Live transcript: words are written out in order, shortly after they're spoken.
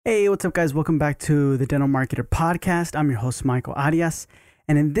Hey, what's up, guys? Welcome back to the Dental Marketer Podcast. I'm your host, Michael Arias.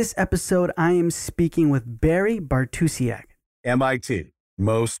 And in this episode, I am speaking with Barry Bartusiak. MIT,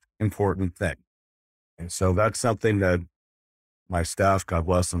 most important thing. And so that's something that my staff, God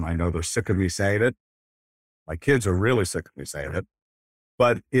bless them, I know they're sick of me saying it. My kids are really sick of me saying it.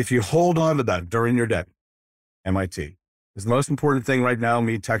 But if you hold on to that during your day, MIT is the most important thing right now.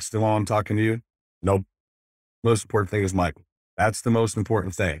 Me texting while I'm talking to you. Nope. Most important thing is Michael. That's the most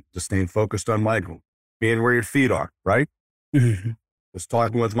important thing. Just staying focused on Michael, being where your feet are, right? Mm-hmm. Just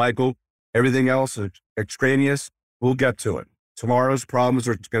talking with Michael. Everything else is extraneous. We'll get to it. Tomorrow's problems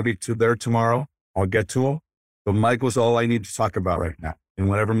are going to be there tomorrow. I'll get to them. But Michael's all I need to talk about right now. And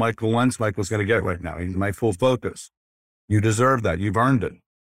whatever Michael wants, Michael's going to get right now. He's my full focus. You deserve that. You've earned it.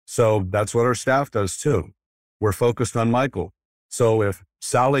 So that's what our staff does too. We're focused on Michael. So if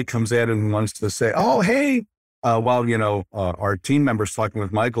Sally comes in and wants to say, oh, hey, while, our team members talking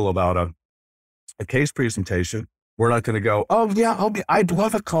with Michael about a case presentation, we're not going to go, oh, yeah, I'd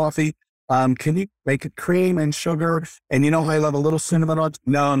love a coffee. Can you make it cream and sugar? And I love a little cinnamon on it.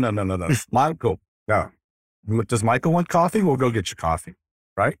 No. Michael, no. Does Michael want coffee? We'll go get you coffee,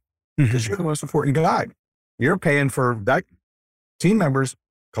 right? Because you're the most important guy. You're paying for that team member's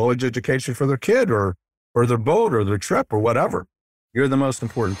college education for their kid or their boat or their trip or whatever. You're the most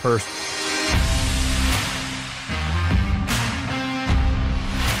important person.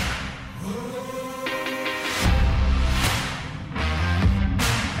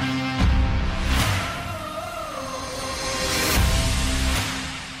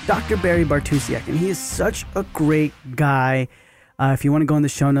 Dr. Barry Bartusiak, and he is such a great guy. If you want to go in the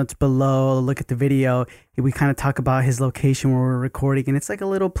show notes below, look at the video, we kind of talk about his location where we're recording, and it's like a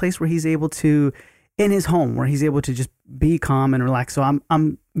little place where he's able to, in his home, where he's able to just be calm and relax. So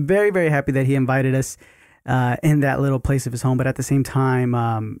I'm very, very happy that he invited us in that little place of his home. But at the same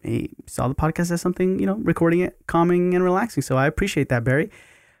time, he saw the podcast as something, recording it, calming and relaxing. So I appreciate that, Barry.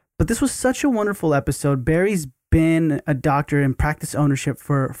 But this was such a wonderful episode. Barry's been a doctor in practice ownership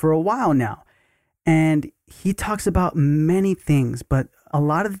for a while now. And he talks about many things, but a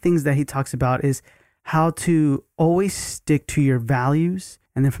lot of the things that he talks about is how to always stick to your values.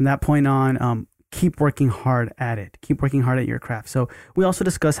 And then from that point on, keep working hard at it. Keep working hard at your craft. So we also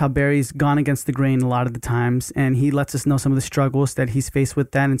discuss how Barry's gone against the grain a lot of the times, and he lets us know some of the struggles that he's faced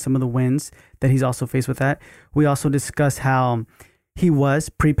with that and some of the wins that he's also faced with that. We also discuss how he was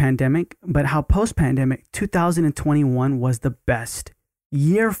pre-pandemic, but how post-pandemic, 2021 was the best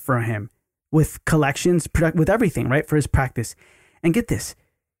year for him with collections, with everything, right, for his practice. And get this,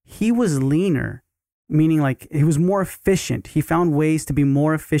 he was leaner, meaning like he was more efficient. He found ways to be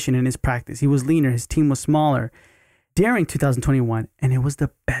more efficient in his practice. He was leaner. His team was smaller during 2021, and it was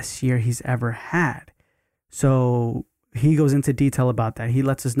the best year he's ever had. So he goes into detail about that. He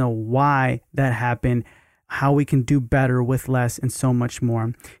lets us know why that happened, how we can do better with less, and so much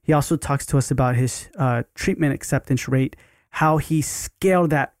more. He also talks to us about his treatment acceptance rate, how he scaled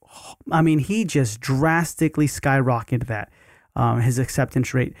that. I mean, he just drastically skyrocketed that, his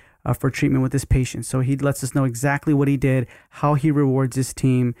acceptance rate for treatment with his patients. So he lets us know exactly what he did, how he rewards his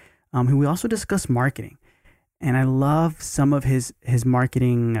team. We also discuss marketing. And I love some of his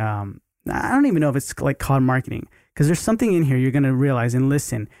marketing. I don't even know if it's like called marketing, because there's something in here you're going to realize and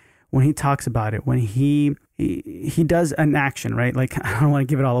listen when he talks about it, when he does an action, right? Like, I don't want to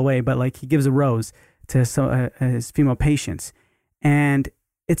give it all away, but like he gives a rose to his female patients. And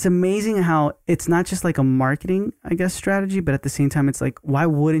it's amazing how it's not just like a marketing, I guess, strategy, but at the same time, it's like, why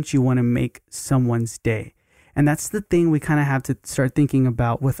wouldn't you want to make someone's day? And that's the thing we kind of have to start thinking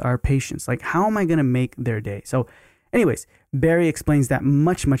about with our patients. Like, how am I going to make their day? So anyways, Barry explains that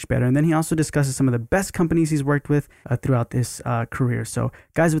much, much better. And then he also discusses some of the best companies he's worked with throughout this career. So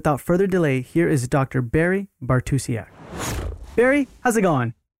guys, without further delay, here is Dr. Barry Bartusiak. Barry, how's it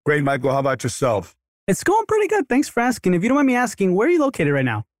going? Great, Michael. How about yourself? It's going pretty good. Thanks for asking. If you don't mind me asking, where are you located right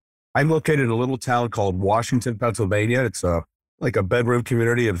now? I'm located in a little town called Washington, Pennsylvania. It's like a bedroom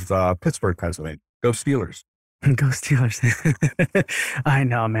community of Pittsburgh, Pennsylvania. Go Steelers. Go Steelers. I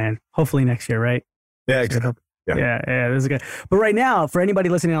know, man. Hopefully next year, right? Yeah, exactly. Yeah, this is good. But right now, for anybody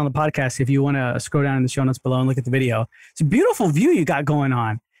listening on the podcast, if you want to scroll down in the show notes below and look at the video, it's a beautiful view you got going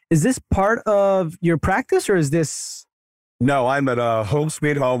on. Is this part of your practice, or is this? No, I'm at Home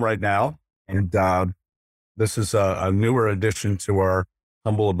Sweet Home right now. And this is a newer addition to our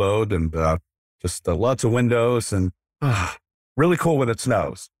humble abode, and just lots of windows, and really cool when it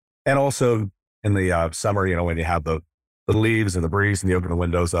snows. And also in the summer, when you have the leaves and the breeze and you open the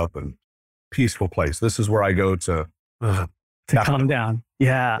windows up, and peaceful place. This is where I go to calm down.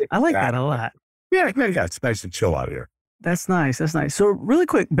 Yeah, I like that a lot. Yeah, it's nice to chill out here. That's nice. That's nice. So really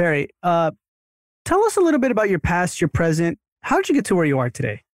quick, Barry, tell us a little bit about your past, your present. How did you get to where you are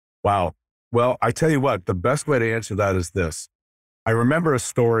today? Wow. Well, I tell you what, the best way to answer that is this. I remember a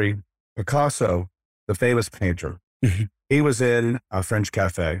story, Picasso, the famous painter, he was in a French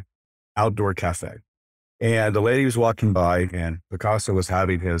cafe, outdoor cafe, and the lady was walking by and Picasso was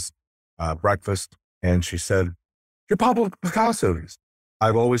having his breakfast. And she said, "You're Pablo Picasso.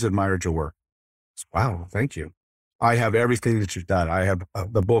 I've always admired your work." I said, "Wow, thank you. I have everything that you've done. I have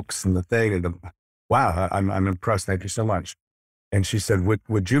the books and the thing and wow, I'm impressed. Thank you so much." And she said,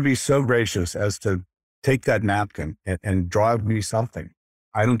 would you be so gracious as to take that napkin and draw me something?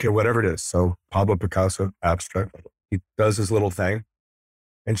 I don't care, whatever it is. So Pablo Picasso, abstract, he does his little thing.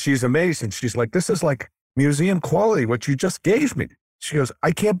 And she's amazed. And she's like, "This is like museum quality, what you just gave me." She goes,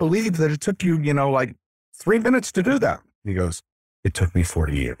 "I can't believe that it took you, like 3 minutes to do that." He goes, "It took me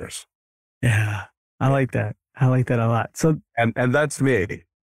 40 years. Yeah, I like that. I like that a lot. So, And that's me.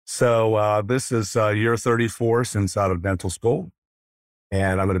 So this is year 34 since out of dental school.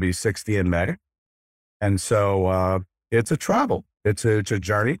 And I'm going to be 60 in May. And so it's a travel. It's a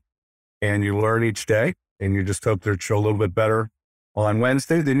journey. And you learn each day. And you just hope that you're a little bit better on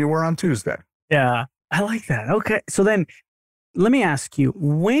Wednesday than you were on Tuesday. yeah, I like that. Okay. So then let me ask you,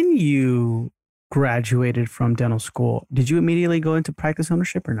 when you graduated from dental school, did you immediately go into practice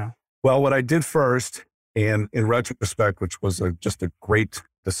ownership or no? Well, what I did first, and in retrospect, which was just a great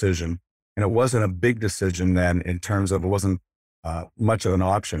decision, and it wasn't a big decision then in terms of it wasn't much of an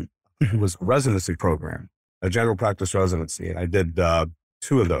option. It was a residency program, a general practice residency. And I did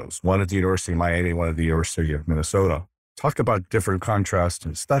 2 of those, one at the University of Miami, one at the University of Minnesota. Talk about different contrast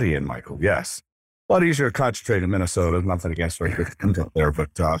in studying, Michael. Yes. A lot easier to concentrate in Minnesota. Nothing against what comes up there, but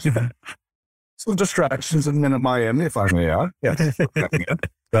some distractions in Miami, if I may add. Yes.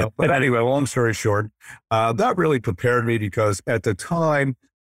 So, but anyway, long story short, that really prepared me because at the time,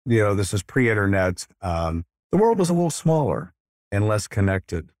 this is pre-internet, the world was a little smaller and less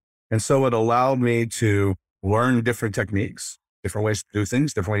connected. And so it allowed me to learn different techniques, different ways to do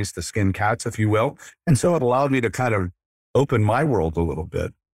things, different ways to skin cats, if you will. And so it allowed me to kind of open my world a little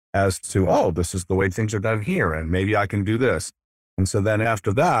bit as to, oh, this is the way things are done here, and maybe I can do this. And so then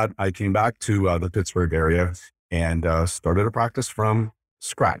after that, I came back to the Pittsburgh area and started a practice from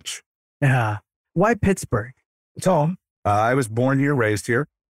scratch. Yeah. Why Pittsburgh? So I was born here, raised here.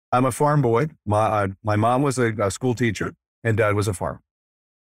 I'm a farm boy. My mom was a school teacher and dad was a farmer.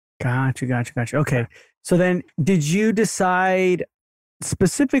 Gotcha. Okay. So then did you decide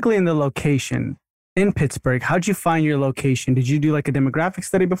specifically in the location in Pittsburgh? How'd you find your location? Did you do like a demographic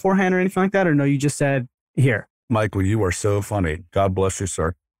study beforehand or anything like that? Or no, you just said here? Michael, you are so funny. God bless you,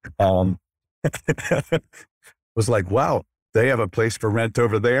 sir. Was like, wow, they have a place for rent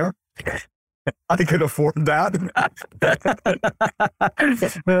over there. I can afford that.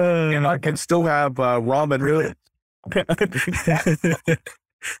 And I can still have ramen. Really.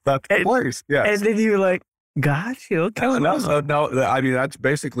 That's the place. Yes. And then you were like, gotcha. Okay. No, I mean, that's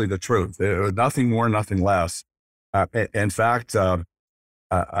basically the truth. Nothing more, nothing less. In fact, I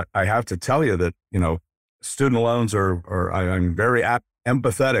have to tell you that, student loans I'm very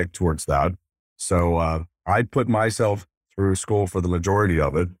empathetic towards that. So I put myself through school for the majority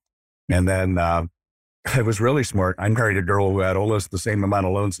of it. And then I was really smart. I married a girl who had almost the same amount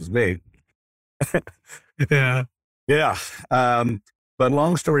of loans as me. Yeah. Yeah. But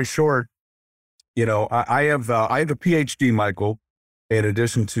long story short, I have a PhD, Michael, in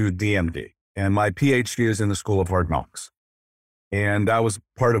addition to DMD. And my PhD is in the School of Hard Knocks. And that was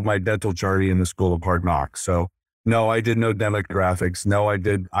part of my dental journey in the School of Hard Knocks. So no, I did no demographics. No, I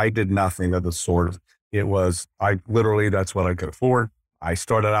did nothing of the sort. It was, that's what I could afford. I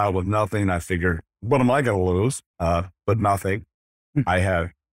started out with nothing. I figured, what am I going to lose? But nothing. I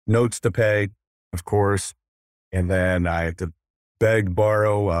had notes to pay, of course. And then I had to beg,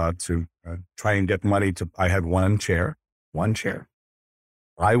 borrow to try and get money I had one chair.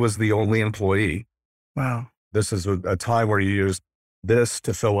 I was the only employee. Wow. This is a time where you use this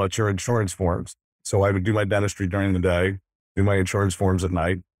to fill out your insurance forms. So I would do my dentistry during the day, do my insurance forms at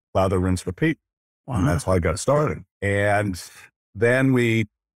night, lather, rinse, repeat. Wow. And that's how I got started. And then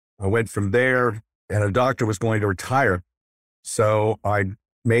I went from there, and a doctor was going to retire. So I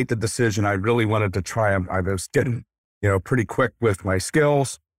made the decision. I really wanted to try. I was getting, pretty quick with my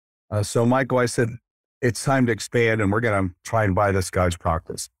skills. So Michael, I said, it's time to expand, and we're going to try and buy this guy's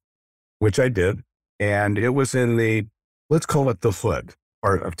practice, which I did. And it was in let's call it the hood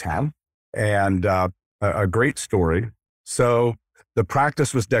part of town, and a great story. So the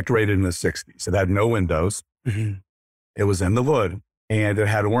practice was decorated in the 60s. It had no windows. Mm-hmm. It was in the hood, and it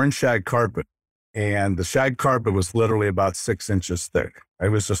had orange shag carpet. and the shag carpet was literally about 6 inches thick. It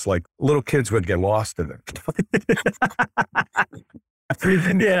was just like little kids would get lost in it.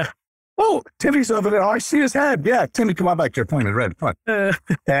 Yeah. Oh, Timmy's over there. Oh, I see his head. Yeah, Timmy, come on back here. Pointed red. Come on.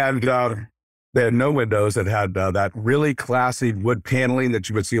 And they had no windows. It had that really classy wood paneling that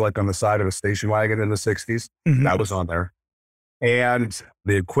you would see like on the side of a station wagon in the 60s. Mhm. That was on there. And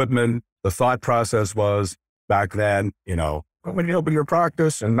the equipment, the thought process was back then, when you opened your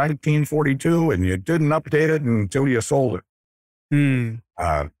practice in 1942 and you didn't update it until you sold it. There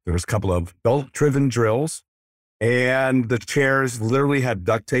was a couple of belt-driven drills, and the chairs literally had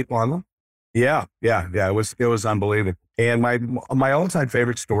duct tape on them. Yeah. It was unbelievable. And my all-time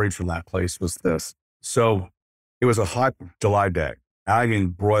favorite story from that place was this. So it was a hot July day. I mean,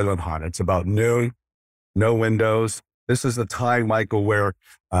 broiling hot. It's about noon, no windows. This is the time, Michael, where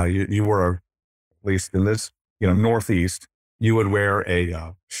you were, at least in this, Northeast, you would wear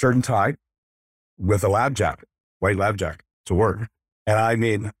a shirt and tie with a lab jacket, white lab jacket to work. And I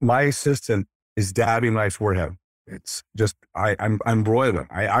mean, my assistant is dabbing my forehead. It's just, I'm broiling.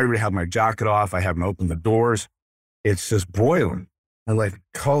 I already have my jacket off. I haven't opened the doors. It's just broiling. I'm like,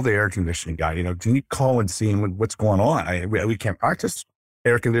 call the air conditioning guy. Can you call and see what's going on? We can't practice.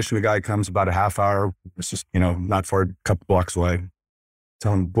 Air conditioning guy comes about a half hour. It's just, not far, a couple blocks away.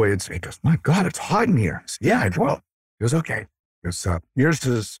 Tell him, boy, he goes, my God, it's hot in here. I said, yeah, I will. He goes, okay. He goes, yours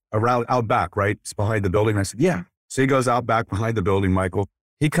is around out back, right? It's behind the building. I said, yeah. So he goes out back behind the building, Michael.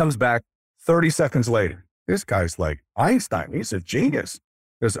 He comes back 30 seconds later. This guy's like Einstein. He's a genius.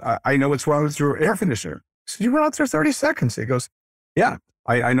 He goes, I know what's wrong with your air conditioner. I said, you were out there 30 seconds. He goes, yeah,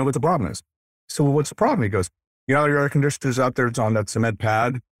 I know what the problem is. So what's the problem? He goes, your air conditioner's out there. It's on that cement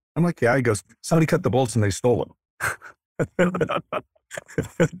pad. I'm like, yeah. He goes, somebody cut the bolts and they stole it.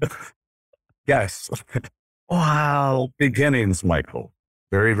 Yes. Wow. Beginnings, Michael.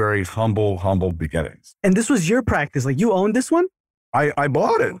 Very, very humble beginnings. And this was your practice. Like you owned this one? I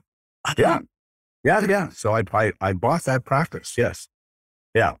bought it. Yeah. Yeah. So I bought that practice. Yes.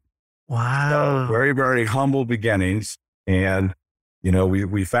 Yeah. Wow. So very, very humble beginnings. And,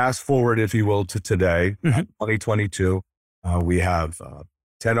 we fast forward, if you will, to today, 2022. We have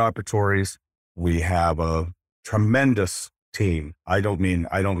 10 operatories. We have a tremendous team. I don't mean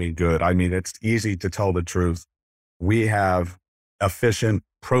good. I mean, it's easy to tell the truth. We have efficient,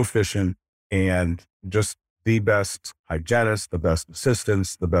 proficient, and just the best hygienists, the best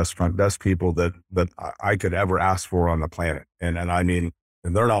assistants, the best front desk people that I could ever ask for on the planet. And I mean,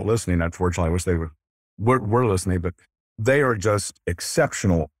 and they're not listening, unfortunately. I wish they were. We're listening, but they are just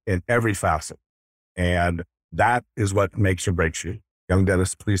exceptional in every facet. And that is what makes or breaks you. Young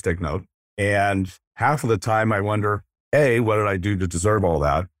dentists, please take note. And half of the time I wonder, A, what did I do to deserve all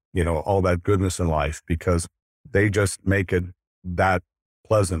that, all that goodness in life? Because they just make it that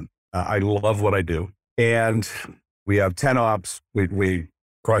pleasant. I love what I do. And we have 10 ops. We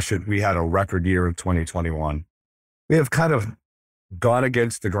crush it. We had a record year in 2021. We have kind of gone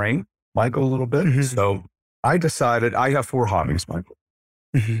against the grain, Michael, a little bit. Mm-hmm. So I decided I have 4 hobbies, Michael.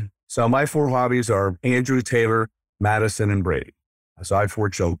 Mm-hmm. So my 4 hobbies are Andrew, Taylor, Madison, and Brady. So I have 4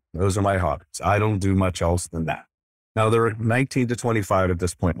 children. Those are my hobbies. I don't do much else than that. Now they're 19 to 25 at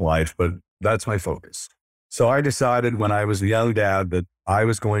this point in life, but that's my focus. So I decided when I was a young dad that I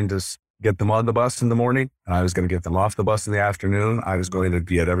was going to get them on the bus in the morning and I was going to get them off the bus in the afternoon. I was going to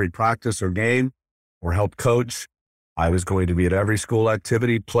be at every practice or game or help coach. I was going to be at every school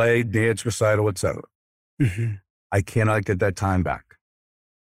activity, play, dance, recital, etc. Mm-hmm. I cannot get that time back.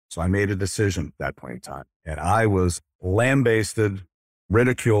 So I made a decision at that point in time. And I was lambasted,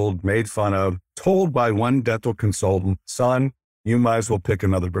 ridiculed, made fun of, told by one dental consultant, son, you might as well pick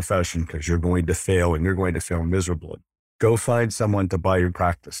another profession because you're going to fail and you're going to fail miserably. Go find someone to buy your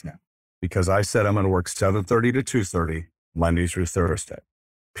practice now. Because I said I'm going to work 7:30 to 2:30, Monday through Thursday,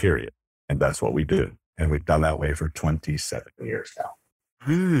 period. And that's what we do. And we've done that way for 27 years now.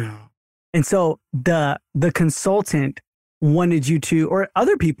 And so the consultant wanted you to, or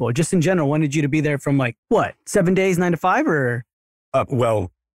other people just in general, wanted you to be there from like, what, 7 days, 9 to 5 or?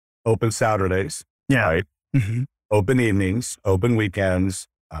 Well, open Saturdays. Yeah. Right? Mm-hmm. Open evenings, open weekends.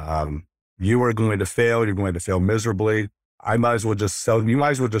 You are going to fail. You're going to fail miserably. You might as well just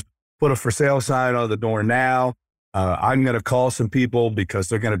put a for sale sign on the door now. I'm going to call some people because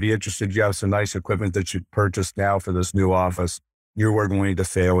they're going to be interested. You have some nice equipment that you purchased now for this new office. You are going to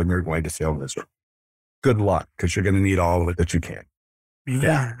fail and you're going to fail miserably. Good luck, because you're going to need all of it that you can.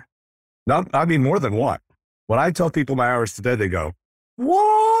 Yeah. No, I mean, more than one. When I tell people my hours today, they go,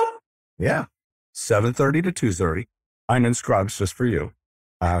 what? Yeah. 7:30 to 2:30. I'm in scrubs just for you.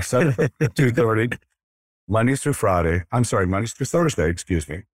 7:30 to 2:30. Mondays through Thursday, excuse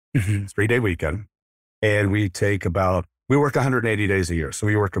me. 3-day weekend. And we work 180 days a year. So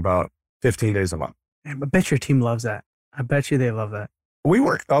we work about 15 days a month. I bet your team loves that. I bet you they love that. We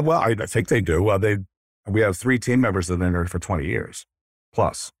work, well, I think they do. Well, we have 3 team members that have been there for 20 years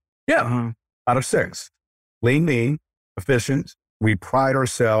plus. Yeah. Out of 6. Lean, mean, efficient. We pride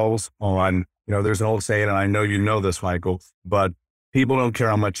ourselves on, there's an old saying, and I know you know this, Michael, but people don't care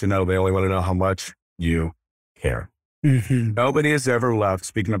how much you know. They only want to know how much you care. Nobody has ever left,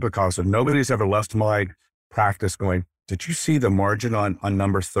 speaking of Picasso, nobody's ever left my practice going, did you see the margin on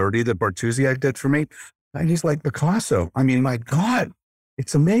number 30 that Bartusiak did for me? And he's like, Picasso. I mean, my God,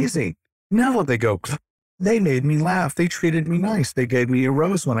 it's amazing. No, they go, they made me laugh. They treated me nice. They gave me a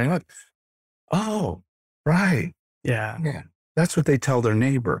rose when I went, oh, right. Yeah. That's what they tell their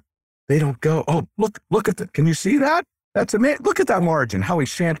neighbor. They don't go, oh, look at that. Can you see that? That's amazing. Look at that margin. How he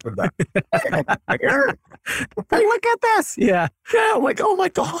chanted that. Hey, look at this. Yeah. Yeah. Like, oh my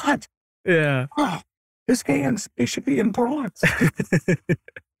God. Yeah. Oh, his hands, they should be in bronze.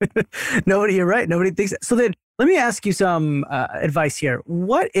 You're right. Nobody thinks that. So then let me ask you some advice here.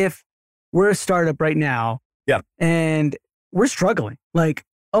 What if we're a startup right now? Yeah. And we're struggling. Like,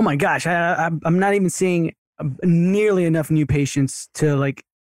 oh my gosh, I'm not even seeing nearly enough new patients to like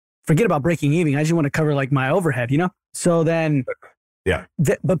forget about breaking even. I just want to cover like my overhead, So then, yeah.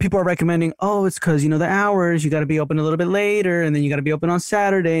 But people are recommending, oh, it's because, the hours, you got to be open a little bit later and then you got to be open on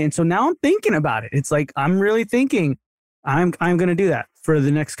Saturday. And so now I'm thinking about it. It's like, I'm really thinking I'm going to do that for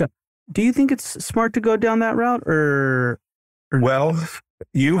the next couple. Do you think it's smart to go down that route or well,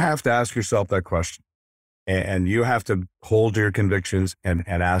 you have to ask yourself that question and you have to hold your convictions and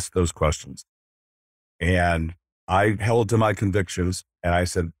ask those questions. And I held to my convictions and I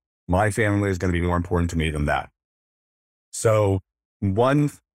said, my family is going to be more important to me than that. So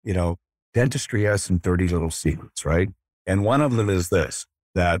dentistry has some dirty little secrets, right? And one of them is this,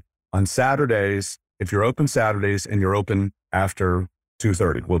 that on Saturdays, if you're open Saturdays and you're open after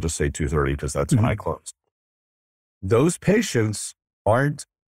 2:30, we'll just say 2:30 because that's when I close. Those patients aren't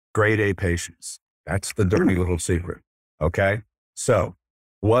grade A patients. That's the dirty little secret. Okay. So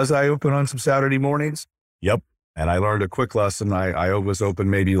was I open on some Saturday mornings? Yep. And I learned a quick lesson. I was open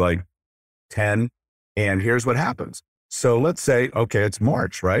maybe like 10. And here's what happens. So let's say, okay, it's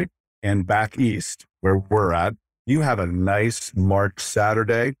March, right? And back east where we're at, you have a nice March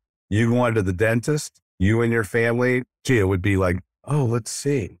Saturday. You go on to the dentist, you and your family, it would be like, oh, let's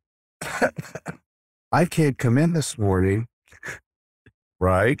see. I can't come in this morning.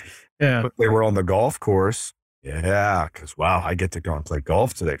 Right? Yeah. But they were on the golf course. Yeah, because wow, I get to go and play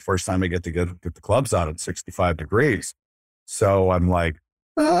golf today. First time I get to get the clubs out at 65 degrees. So I'm like,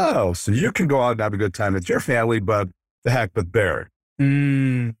 oh, so you can go out and have a good time with your family, but the heck with Barry.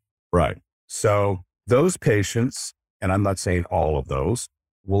 Right. So those patients, and I'm not saying all of those,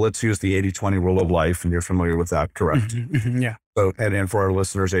 well, let's use the 80-20 rule of life, and you're familiar with that, correct? Yeah. So, and for our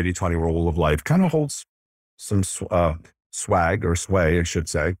listeners, 80-20 rule of life kind of holds some swag or sway, I should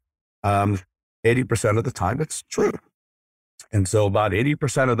say. 80% of the time, it's true. And so about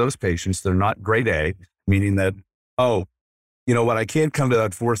 80% of those patients, they're not grade A, meaning that, oh, you know what, I can't come to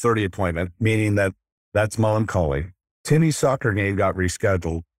that 4:30 appointment, meaning that that's melancholy. Timmy's soccer game got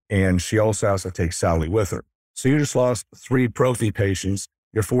rescheduled, and she also has to take Sally with her. So you just lost 3 prophy patients,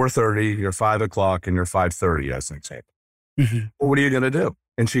 your 4:30, your 5 o'clock, and your 5:30, as an example. Well, what are you going to do?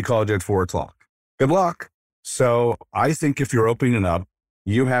 And she called you at 4 o'clock. Good luck. So I think if you're opening up,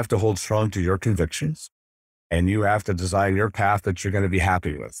 you have to hold strong to your convictions and you have to design your path that you're going to be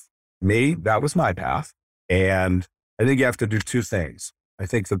happy with. Me, that was my path. And I think you have to do 2 things. I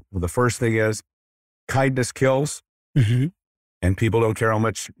think the first thing is kindness kills and people don't care how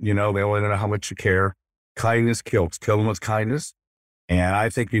much, they only know how much you care. Kindness kills. Kill them with kindness. And I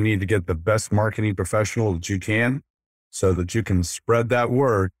think you need to get the best marketing professional that you can so that you can spread that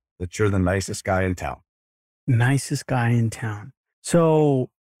word that you're the nicest guy in town. Nicest guy in town. So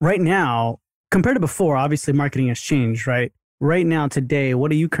right now, compared to before, obviously marketing has changed, right? Right now, today,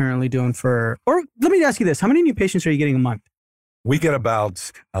 what are you currently doing or let me ask you this. How many new patients are you getting a month? We get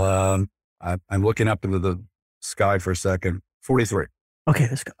about, I'm looking up into the sky for a second, 43. Okay.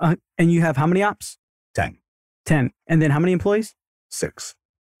 And you have how many ops? 10. 10. And then how many employees? 6.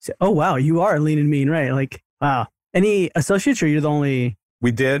 Oh, wow. You are lean and mean, right? Like, wow. Any associates or you're the only?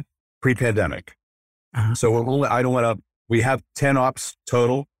 We did pre-pandemic. So we have 10 ops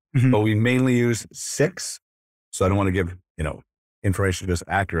total, but we mainly use 6. So I don't want to give, information just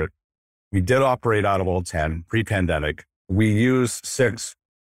accurate. We did operate out of all 10 pre-pandemic. We use 6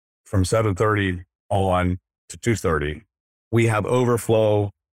 from 7:30 on to 2:30. We have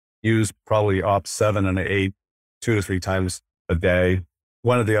overflow, use probably ops 7 and 8, 2 to 3 times a day.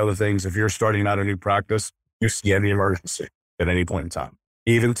 one of the other things, if you're starting out a new practice, you see any emergency at any point in time.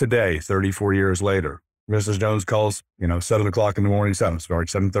 Even today, 34 years later, Mrs. Jones calls, 7 o'clock in the morning,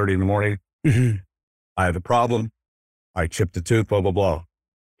 7:30 in the morning. Mm-hmm. I have a problem. I chipped a tooth, blah, blah, blah.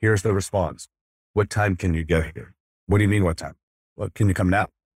 Here's the response. What time can you get here? What do you mean what time? Well, can you come now?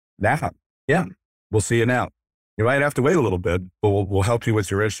 Now? Yeah. We'll see you now. You might have to wait a little bit, but we'll help you with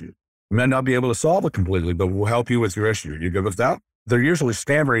your issue. You may not be able to solve it completely, but we'll help you with your issue. You good with that? They're usually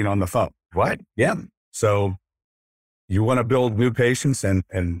stammering on the phone. What? Yeah. So you want to build new patients and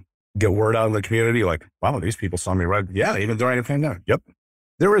get word out in the community like, wow, these people saw me right. Yeah, even during a pandemic. Yep.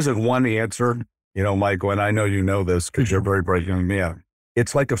 There isn't one answer, Michael, and I know you know this because you're very bright young man.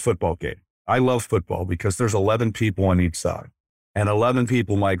 It's like a football game. I love football because there's 11 people on each side. And 11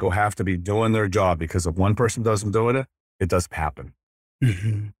 people, Michael, have to be doing their job because if one person doesn't do it, it doesn't happen.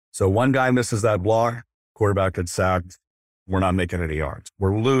 Mm-hmm. So one guy misses that block, quarterback gets sacked. We're not making any yards.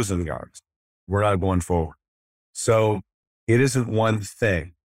 We're losing yards. We're not going forward. So it isn't one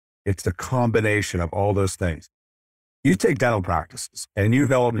thing. It's the combination of all those things. You take dental practices and you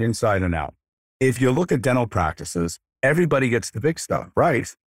know them inside and out. If you look at dental practices, everybody gets the big stuff,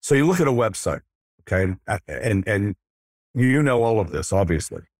 right? So you look at a website, okay? And you know all of this,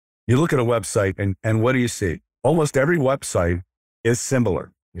 obviously. You look at a website and what do you see? Almost every website is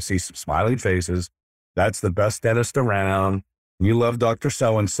similar. You see some smiling faces. That's the best dentist around. You love Dr.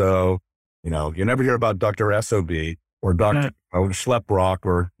 So-and-so. You never hear about Dr. SOB or Dr. Schleprock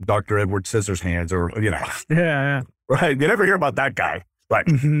or Dr. Edward Scissorhands or, Yeah. Right? You never hear about that guy. Right.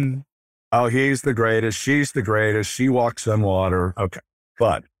 Mm-hmm. Oh, he's the greatest. She's the greatest. She walks on water. Okay.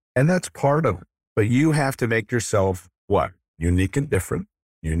 And that's part of it. But you have to make yourself what? Unique and different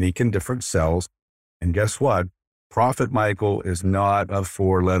cells. And guess what? Profit, Michael, is not a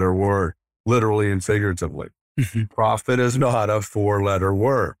 4-letter word, literally and figuratively. Mm-hmm. Profit is not a 4-letter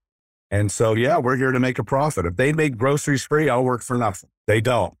word. And so, yeah, we're here to make a profit. If they make groceries free, I'll work for nothing. They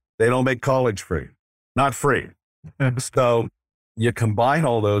don't. They don't make college free. Not free. So you combine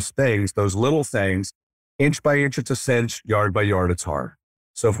all those things, those little things, inch by inch, it's a cinch, yard by yard, it's hard.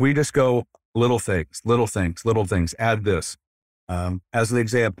 So if we just go little things, add this. As an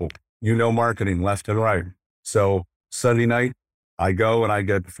example, marketing left and right. So Sunday night, I go and I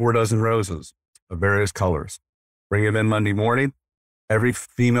get 4 dozen roses of various colors. Bring them in Monday morning. Every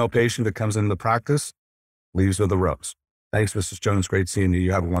female patient that comes into the practice leaves with a rose. Thanks, Mrs. Jones. Great seeing you.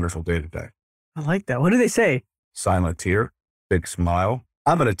 You have a wonderful day today. I like that. What do they say? Silent tear, big smile.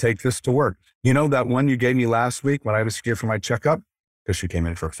 I'm going to take this to work. You know that one you gave me last week when I was here for my checkup? Because she came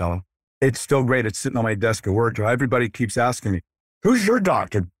in for a fellow. It's still great. It's sitting on my desk at work. Everybody keeps asking me, who's your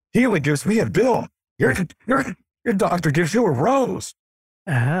doctor? He only gives me a bill. Your doctor gives you a rose.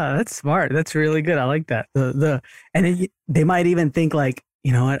 That's smart. That's really good. I like that. They might even think like,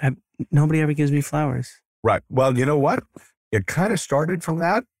 nobody ever gives me flowers. Right. Well, you know what? It kind of started from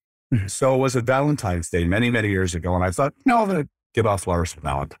that. Mm-hmm. So it was a Valentine's Day many, many years ago. And I thought, I'm going to give out flowers for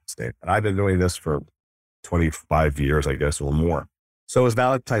Valentine's Day. And I've been doing this for 25 years, I guess, or more. So it was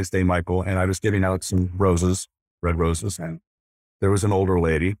Valentine's Day, Michael, and I was giving out some roses, red roses. And there was an older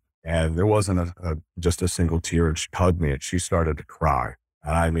lady, and there wasn't just a single tear. And she hugged me and she started to cry.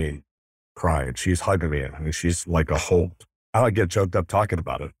 And I mean, crying. She's hugging me and she's like a Hulk. I get choked up talking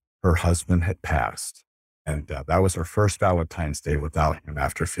about it. Her husband had passed. And that was her first Valentine's Day without him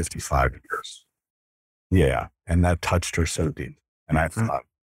after 55 years. Yeah. And that touched her so deep. And I thought,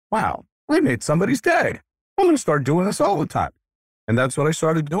 wow, I made somebody's day. I'm going to start doing this all the time. And that's what I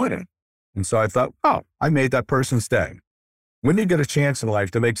started doing it. And so I thought, I made that person's day. When you get a chance in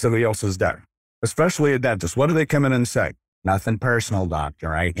life to make somebody else's day, especially a dentist, what do they come in and say? Nothing personal,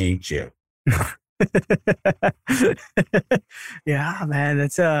 doctor. I hate you. Yeah, man.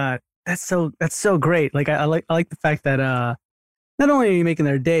 That's so great. Like I like the fact that not only are you making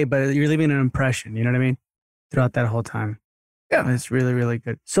their day, but you're leaving an impression. You know what I mean? Throughout that whole time. Yeah, it's really, really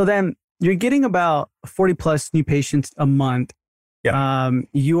good. So then you're getting about 40 plus new patients a month. Yeah.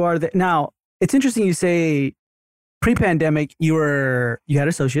 You are now. It's interesting you say pre-pandemic you had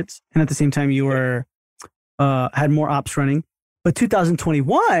associates, and at the same time you were had more ops running. But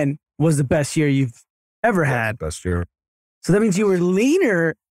 2021 was the best year you've ever had. Best year. So that means you were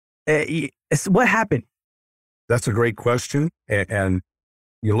leaner. What happened? That's a great question. And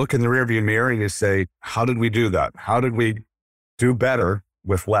you look in the rearview mirror and you say, how did we do that? How did we do better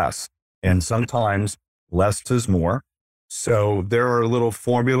with less? And sometimes less is more. So there are little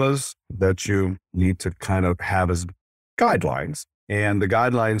formulas that you need to kind of have as guidelines. And the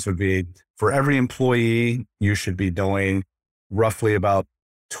guidelines would be for every employee, you should be doing roughly about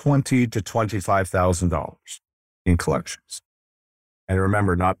 $20,000 to $25,000 in collections. And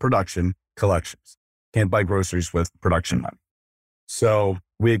remember, not production, collections. Can't buy groceries with production money. So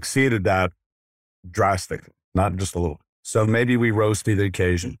we exceeded that drastically, not just a little. So maybe we rose to the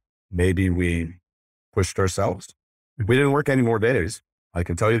occasion. Maybe we pushed ourselves. We didn't work any more days. I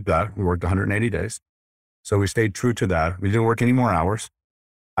can tell you that. We worked 180 days. So we stayed true to that. We didn't work any more hours.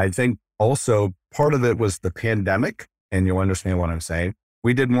 I think also part of it was the pandemic, and you'll understand what I'm saying.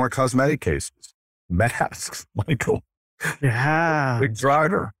 We did more cosmetic cases, masks, Michael. Yeah. Big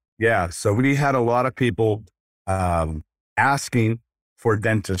driver. Yeah. So we had a lot of people asking for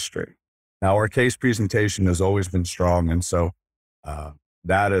dentistry. Now, our case presentation has always been strong. And so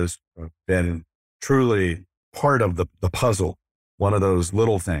that has been truly part of the puzzle, one of those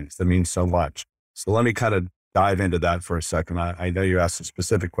little things that means so much. So let me kind of dive into that for a second. I know you asked a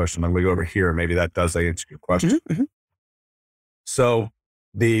specific question. I'm going to go over here. Maybe that does answer your question. Mm-hmm. So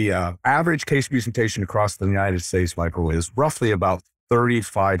the average case presentation across the United States, Michael, is roughly about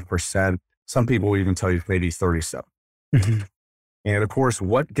 35%. Some people will even tell you maybe 37%. Mm-hmm. And of course,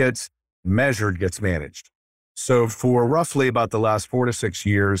 what gets measured gets managed. So for roughly about the last 4 to 6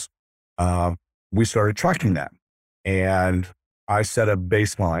 years, we started tracking that. And I set a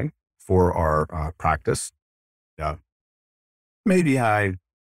baseline for our practice. Maybe I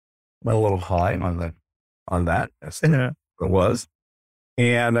went a little high on that. It was.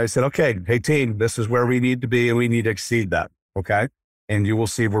 And I said, okay, hey team, this is where we need to be and we need to exceed that. Okay. And you will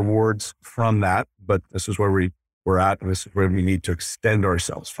see rewards from that, but this is where we're at. And this is where we need to extend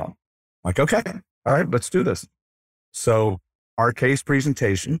ourselves from. Like, okay, all right, let's do this. So our case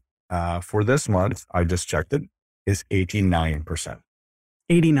presentation for this month, I just checked it, is 89%.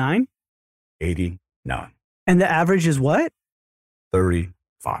 89? 89. And the average is what?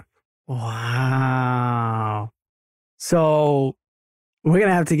 35. Wow. So we're going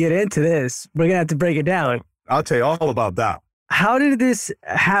to have to get into this. We're going to have to break it down. I'll tell you all about that. How did this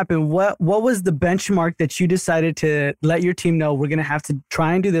happen? What was the benchmark that you decided to let your team know we're going to have to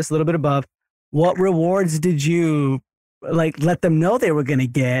try and do this a little bit above? What rewards did you let them know they were going to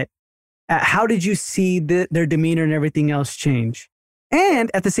get? How did you see their demeanor and everything else change?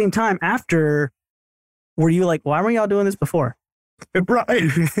 And at the same time, after, were you like, why weren't y'all doing this before? Right.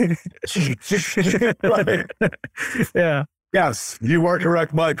 Right. Yeah. Yes, you are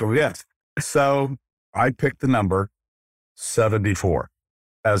correct, Michael. Yes. So I picked the number 74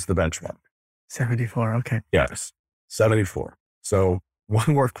 as the benchmark. 74. Okay. Yes. 74. So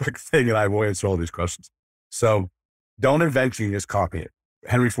one more quick thing, and I will answer all these questions. So don't invent genius, copy it.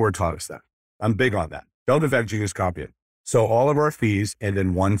 Henry Ford taught us that. I'm big on that. Don't invent genius, copy it. So all of our fees end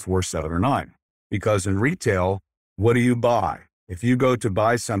in 1, 4, 7, or 9, because in retail, what do you buy? If you go to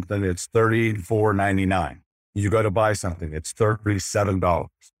buy something, it's $34.99. You go to buy something, it's $37.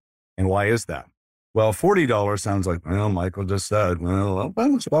 And why is that? Well, $40 sounds like, well, Michael just said, well,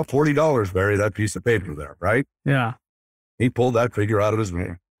 it's about $40, Barry, that piece of paper there, right? Yeah. He pulled that figure out of his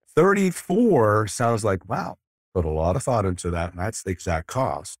ear. 34 sounds like, wow, put a lot of thought into that. And that's the exact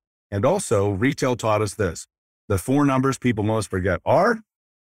cost. And also, retail taught us this. The 4 numbers people most forget are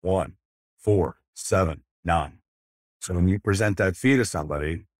 1, 4, 7, 9. So when you present that fee to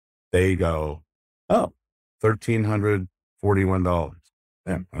somebody, they go, oh, $1,341.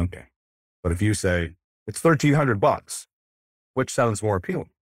 Yeah, okay. But if you say it's $1,300, which sounds more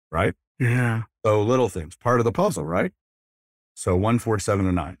appealing, right? Yeah. So little things, part of the puzzle, right? So 1, 4, 7,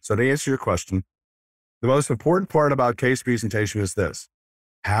 and 9. So to answer your question, the most important part about case presentation is this: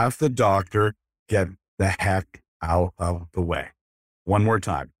 have the doctor get the heck out of the way. One more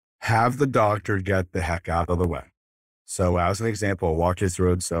time, have the doctor get the heck out of the way. So as an example, I'll walk you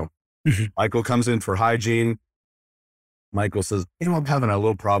through it. So Michael comes in for hygiene. Michael says, I'm having a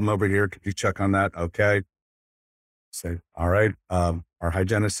little problem over here. Could you check on that? Okay. Say, all right. Our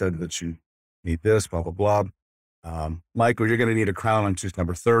hygienist said that you need this, blah, blah, blah. Michael, you're going to need a crown on tooth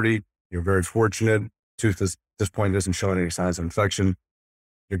number 30. You're very fortunate. Tooth at this point doesn't show any signs of infection.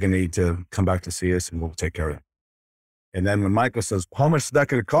 You're going to need to come back to see us and we'll take care of it. And then when Michael says, how much is that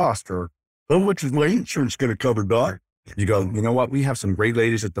going to cost? Or how much is my insurance going to cover, Doc? You go, you know what? We have some great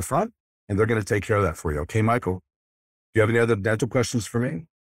ladies at the front and they're going to take care of that for you. Okay, Michael? Do you have any other dental questions for me?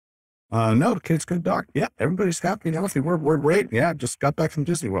 No, the kid's good, Doc. Yeah, everybody's happy and healthy. We're great. Yeah, just got back from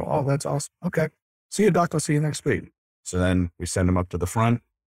Disney World. Oh, that's awesome. Okay. See you, Doc. I'll see you next week. So then we send them up to the front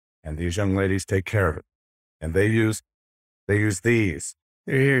and these young ladies take care of it. And they use these.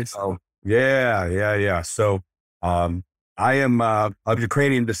 Ears. Oh, yeah. So I am of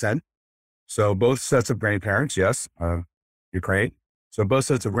Ukrainian descent. So both sets of grandparents, yes, Ukraine. So both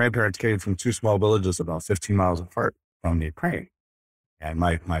sets of grandparents came from 2 small villages about 15 miles apart from the Ukraine. And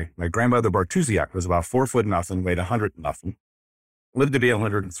my grandmother Bartusiak was about 4 foot nothing, weighed 100 nothing. lived to be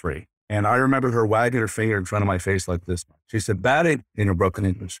 103. And I remember her wagging her finger in front of my face like this. She said, Betty, in her broken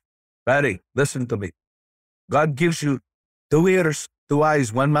English, Betty, listen to me. God gives you 2 ears, 2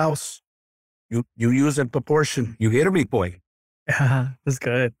 eyes, 1 mouth. You use in proportion. You hear me, boy? Yeah, that's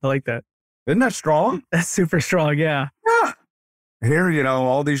good. I like that. Isn't that strong? That's super strong. Yeah. Yeah. Here,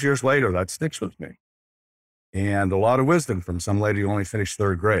 all these years later, that sticks with me. And a lot of wisdom from some lady who only finished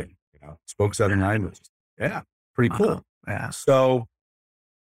 3rd grade, spoke 7 languages. Yeah, pretty cool. Yeah. So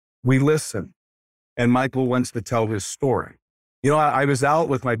we listen, and Michael wants to tell his story. I was out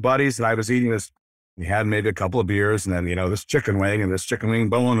with my buddies and I was eating this. We had maybe a couple of beers and then, this chicken wing and this chicken wing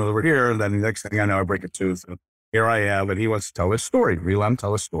bone over here. And then the next thing I know, I break a tooth. And here I am. And he wants to tell his story. We let him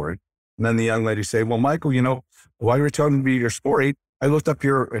tell his story. And then the young lady say, well, Michael, while you were telling me your story, I looked up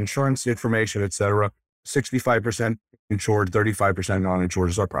your insurance information, et cetera. 65% insured, 35% non-insured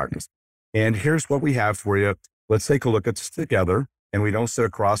is our practice. And here's what we have for you. Let's take a look at this together. And we don't sit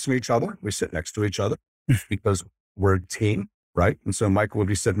across from each other. We sit next to each other because we're a team, right? And so Michael would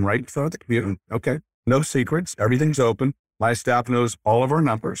be sitting right in front of the computer. Okay, no secrets. Everything's open. My staff knows all of our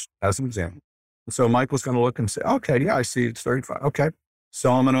numbers as an example. And so Michael's going to look and say, okay, yeah, I see it's 35. Okay.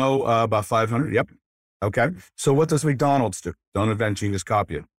 So I'm going to owe about 500. Yep. Okay. So what does McDonald's do? Don't invent genius,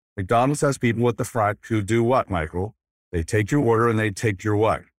 copy it. McDonald's has people at the front who do what, Michael? They take your order and they take your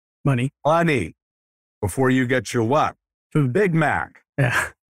what? Money. Money. Before you get your what? Big Mac. Yeah.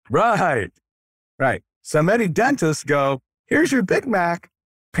 Right. Right. So many dentists go, here's your Big Mac.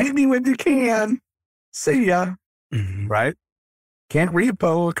 Pay me when you can. See ya. Mm-hmm. Right. Can't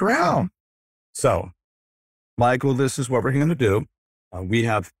repo a crown. So, Michael, this is what we're going to do. We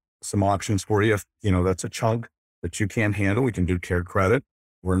have some options for you. If, that's a chunk that you can't handle, we can do Care Credit.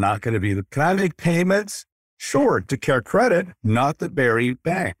 We're not going to be can I make payments? Sure, to Care Credit, not the Barry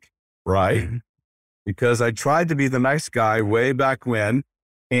Bank. Right. Mm-hmm. Because I tried to be the nice guy way back when.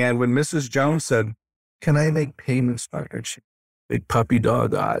 And when Mrs. Jones said, can I make payments? Big puppy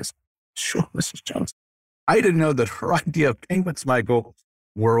dog eyes. Sure, Mrs. Jones. I didn't know that her idea of payments, Michael,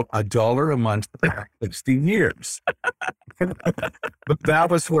 were $1 a month for 16 years. But that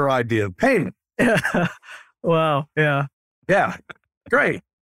was her idea of payment. Yeah. Wow. Yeah. Yeah. Great.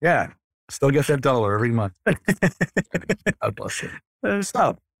 Yeah. Still get that dollar every month. God bless you.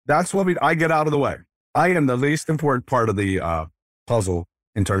 So that's what I get out of the way. I am the least important part of the puzzle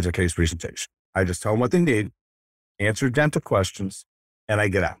in terms of case presentation. I just tell them what they need, answer dental questions, and I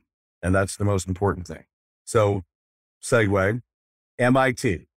get out. And that's the most important thing. So, segue,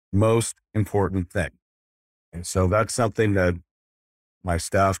 MIT, most important thing. And so that's something that my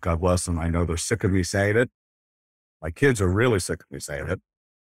staff, God bless them, I know they're sick of me saying it. My kids are really sick of me saying it.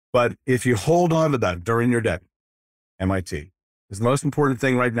 But if you hold on to that during your day, MIT is the most important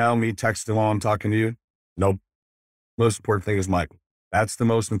thing right now, me texting while I'm talking to you. Nope. Most important thing is Michael. That's the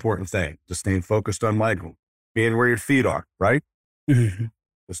most important thing. Just staying focused on Michael, being where your feet are, right? Mm-hmm.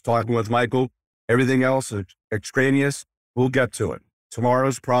 Just talking with Michael. Everything else is extraneous. We'll get to it.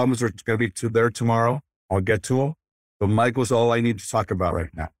 Tomorrow's problems are going to be there tomorrow. I'll get to them. But Michael's all I need to talk about right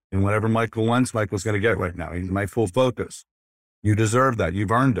now. And whatever Michael wants, Michael's going to get right now. He's my full focus. You deserve that.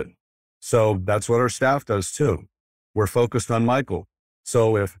 You've earned it. So that's what our staff does too. We're focused on Michael.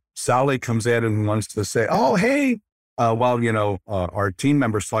 So if Sally comes in and wants to say, oh, hey, while, our team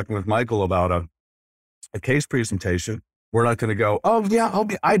member's talking with Michael about a case presentation, we're not going to go, oh, yeah,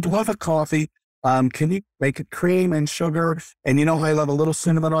 I'd love a coffee. Can you make it cream and sugar? And I love a little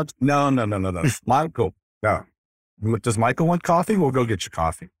cinnamon on. No. Michael, no. Does Michael want coffee? We'll go get you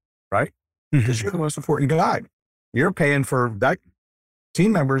coffee, right? Because you're the most important guy. You're paying for that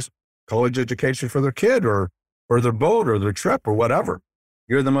team member's college education for their kid or their boat or their trip or whatever.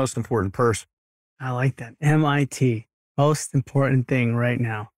 You're the most important person. I like that. MIT, most important thing right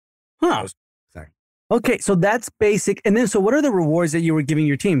now. Huh. Okay, so that's basic. And then, so what are the rewards that you were giving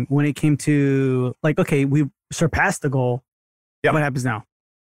your team when it came to okay, we surpassed the goal. Yeah. What happens now?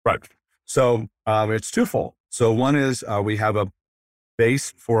 Right. So it's twofold. So one is we have a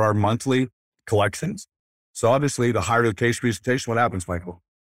base for our monthly collections. So obviously the higher the case presentation, what happens, Michael?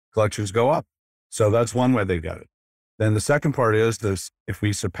 Collections go up. So that's one way they get it. Then the second part is this, if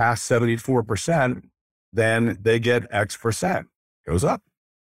we surpass 74%, then they get X percent. Goes up.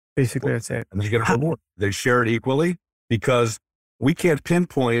 Basically, that's it. And then you get a reward. They share it equally because we can't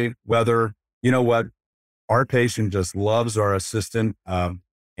pinpoint whether, our patient just loves our assistant.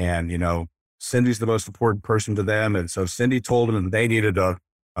 And Cindy's the most important person to them. And so Cindy told them that they needed a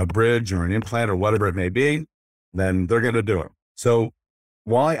bridge or an implant or whatever it may be, then they're going to do it. So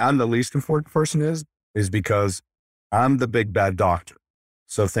why I'm the least important person is because I'm the big bad doctor.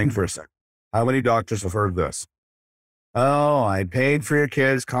 So think for a second. How many doctors have heard this? Oh, I paid for your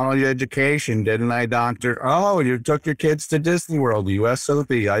kids' college education, didn't I, doctor? Oh, you took your kids to Disney World,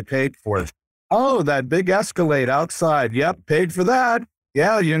 USOP. I paid for it. Oh, that big Escalade outside. Yep, paid for that.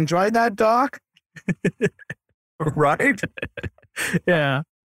 Yeah, you enjoyed that, doc? Right? Yeah.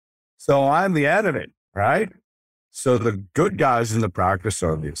 So I'm the editing, right? So the good guys in the practice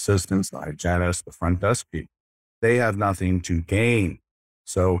are the assistants, the hygienists, the front desk people. They have nothing to gain.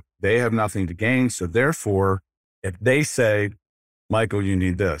 So they have nothing to gain. So therefore, if they say, Michael, you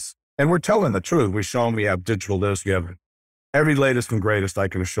need this, and we're telling the truth, we show them we have digital this, we have every latest and greatest, I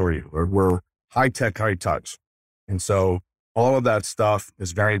can assure you. We're high tech, high touch. And so all of that stuff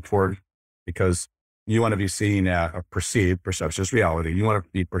is very important because you want to be seen or perceived, perception is reality. You want to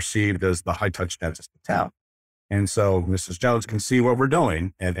be perceived as the high touch dentist in town. And so Mrs. Jones can see what we're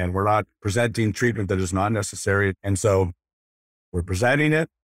doing, and we're not presenting treatment that is not necessary. And so we're presenting it,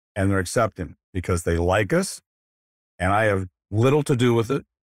 and they're accepting because they like us. And I have little to do with it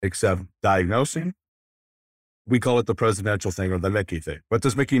except diagnosing. We call it the presidential thing or the Mickey thing. What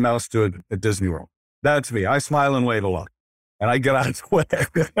does Mickey Mouse do at Disney World? That's me. I smile and wave a lot, and I get out of the way.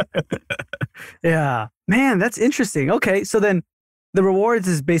 Yeah. Man, that's interesting. Okay. So then the rewards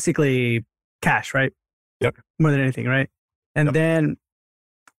is basically cash, right? Yep. More than anything, right? And Yep. then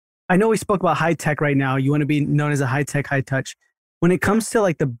I know we spoke about high tech right now. You want to be known as a high tech, high touch. When it comes to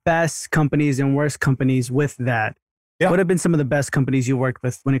like the best companies and worst companies with that, Yeah. what have been some of the best companies you worked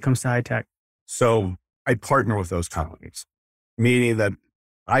with when it comes to high tech? So I partner with those companies, meaning that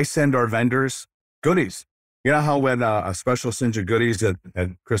I send our vendors goodies. You know how when a special sends you goodies at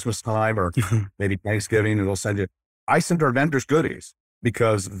Christmas time or maybe Thanksgiving, and they'll send you, I send our vendors goodies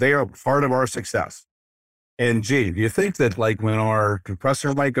because they are part of our success. And gee, do you think that like when our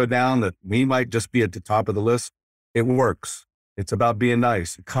compressor might go down, that we might just be at the top of the list? It works. It's about being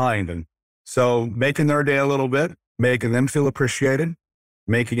nice and kind. And so making their day a little bit, making them feel appreciated,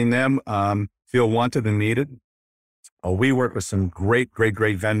 making them feel wanted and needed. We work with some great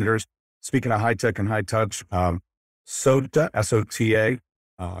vendors. Speaking of high tech and high touch, SOTA, SOTA,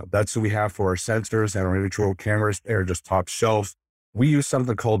 that's who we have for our sensors and our individual cameras. They're just top shelf. We use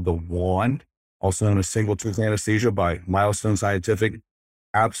something called the WAND, also known as single tooth anesthesia by Milestone Scientific,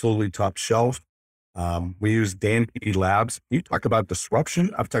 absolutely top shelf. We use Dandy Labs. You talk about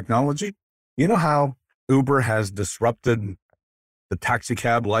disruption of technology. You know how Uber has disrupted the taxi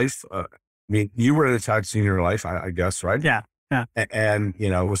cab life? I mean, you were in a taxi in your life, I guess, right? Yeah. Yeah. And, you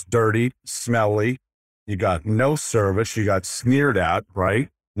know, it was dirty, smelly. You got no service. You got sneered at, right?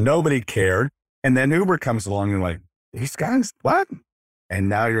 Nobody cared. And then Uber comes along and like, these guys, what? And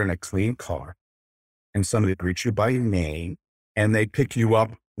now you're in a clean car and somebody greets you by your name and they pick you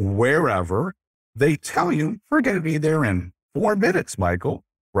up wherever. They tell you, we're going to be there in 4 minutes, Michael,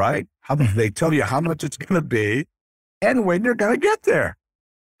 right? They tell you how much it's going to be and when you're going to get there.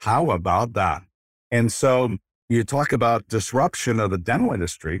 How about that? And so you talk about disruption of the dental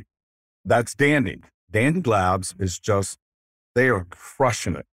industry. That's Dandy. Dandy Labs is just, they are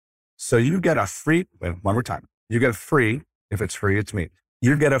crushing it. So you get a free, one more time, you get a free, if it's free, it's me.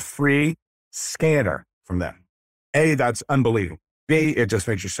 You get a free scanner from them. A, that's unbelievable. B, it just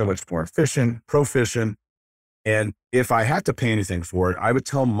makes you so much more efficient, proficient. And if I had to pay anything for it, I would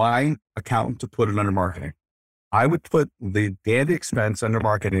tell my accountant to put it under marketing. I would put the Dandy expense under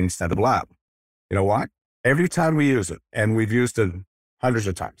marketing instead of lab. You know what? Every time we use it, and we've used it hundreds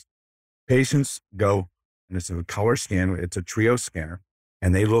of times, patients go, and it's a color scan, it's a trio scanner,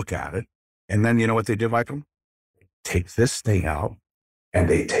 and they look at it. And then you know what they do, Michael? Take this thing out and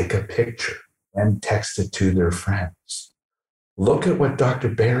they take a picture and text it to their friends. Look at what Dr.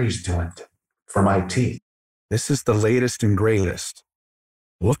 Barry's doing for my teeth. This is the latest and greatest.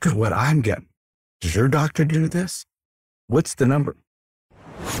 Look at what I'm getting. Does your doctor do this? What's the number?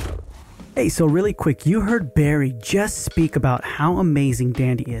 Hey, so really quick, you heard Barry just speak about how amazing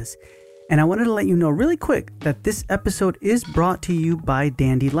Dandy is. And I wanted to let you know really quick that this episode is brought to you by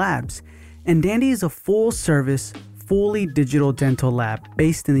Dandy Labs. And Dandy is a full service, fully digital dental lab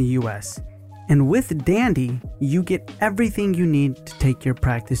based in the US. And with Dandy, you get everything you need to take your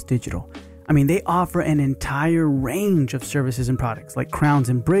practice digital. I mean, they offer an entire range of services and products like crowns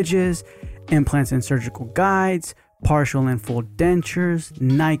and bridges, implants and surgical guides, partial and full dentures,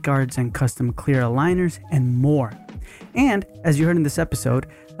 night guards and custom clear aligners, and more. And as you heard in this episode,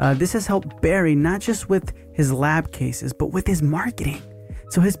 this has helped Barry not just with his lab cases, but with his marketing.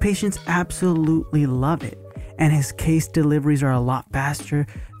 So his patients absolutely love it. And his case deliveries are a lot faster.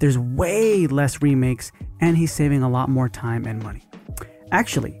 There's way less remakes, and he's saving a lot more time and money.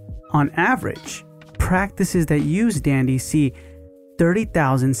 Actually, on average, practices that use Dandy see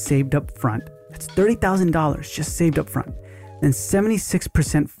 $30,000 saved up front That's $30,000 just saved up front. Then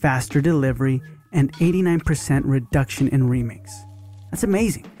 76% faster delivery and 89% reduction in remakes. That's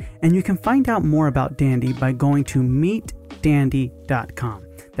amazing. And you can find out more about Dandy by going to meetdandy.com.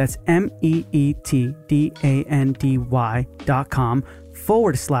 That's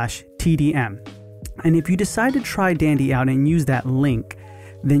meetdandy.com/TDM. And if you decide to try Dandy out and use that link,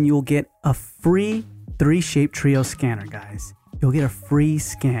 then you'll get a free 3-Shape Trio scanner, guys. You'll get a free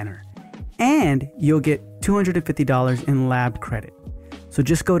scanner. And you'll get $250 in lab credit. So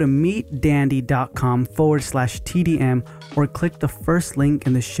just go to meetdandy.com/TDM or click the first link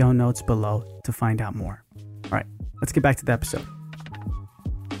in the show notes below to find out more. All right, let's get back to the episode.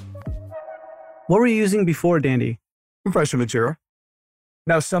 What were you using before Dandy? Compression material.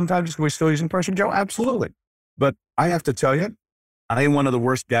 Now, sometimes we're still using pressure gel. Absolutely. But I have to tell you, I am one of the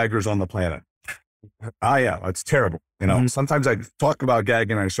worst gaggers on the planet. I am. It's terrible. Sometimes I talk about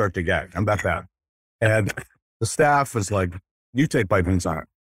gagging and I start to gag. I'm that bad. And the staff was like, you take vitamins on it.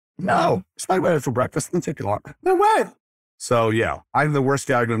 No, it's my way for breakfast. Let's take it on. No way. So yeah, I'm the worst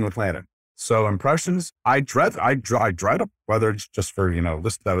gagger on the planet. So impressions, I dread them, whether it's just for,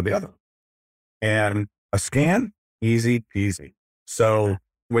 this, that, or the other. And a scan, easy peasy. So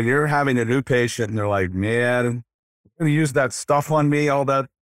when you're having a new patient and they're like, man, I'm going to use that stuff on me, all that.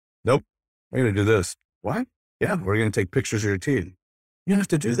 Nope. We're going to do this. What? Yeah, we're going to take pictures of your teeth. You don't have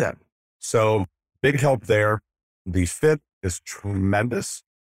to do that. So big help there. The fit is tremendous.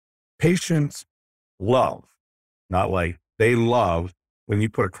 Patients love, not like they love when you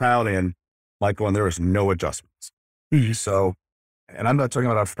put a crown in, Michael, and there is no adjustments. Mm-hmm. So, and I'm not talking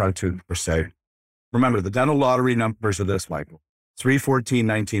about front tooth per se. Remember, the dental lottery numbers are this, Michael: 3, 14,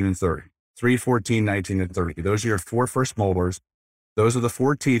 19, and 30. 3, 14, 19, and 30. Those are your 4 first molars. Those are the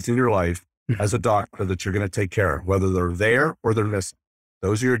 4 teeth in your life as a doctor that you're going to take care of, whether they're there or they're missing.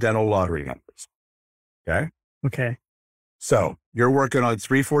 Those are your dental lottery numbers. Okay? Okay. So you're working on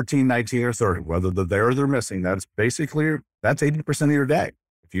 3, 14, 19, or 30, whether they're there or they're missing. That's 80% of your day.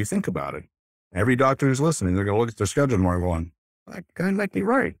 If you think about it, every doctor who's listening, they're going to look at their schedule tomorrow going, that guy might be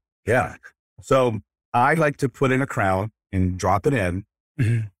right. Yeah. So I like to put in a crown and drop it in.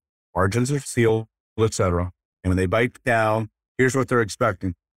 Mm-hmm. Margins are sealed, etc. And when they bite down, here's what they're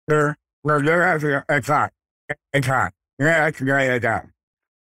expecting. And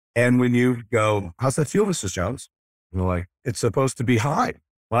when you go, how's that feel, Mrs. Jones? You're like, it's supposed to be high.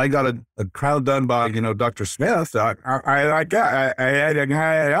 When I got a crown done by, Dr. Smith, I like that. I had a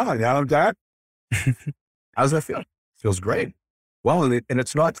that. How's that feel? Feels great. Well, and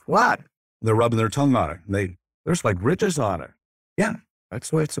it's not flat. They're rubbing their tongue on it. And there's like ridges on it. Yeah, that's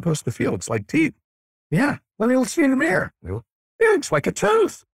the way it's supposed to feel. It's like teeth. Yeah, let me see in the mirror. It's like a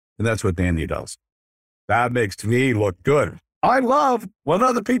tooth. And that's what Dandy does. That makes me look good. I love when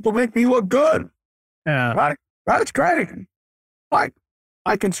other people make me look good. Yeah. Right? That's great. I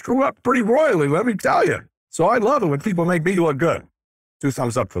can screw up pretty royally, let me tell you. So I love it when people make me look good. 2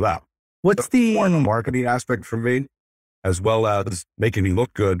 thumbs up for that. What's the marketing aspect for me, as well as making me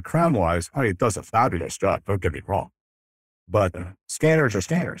look good crown-wise? It does a fabulous job, don't get me wrong. But scanners are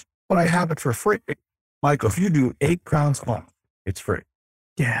scanners. But I have it for free. Michael, if you do 8 crowns a month, it's free.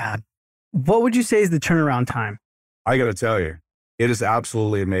 Yeah. What would you say is the turnaround time? I got to tell you, it is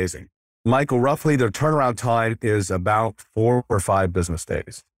absolutely amazing. Michael, roughly the turnaround time is about 4 or 5 business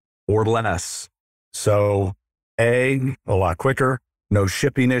days or less. So a lot quicker, no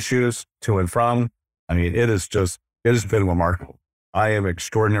shipping issues to and from. It has been remarkable. I am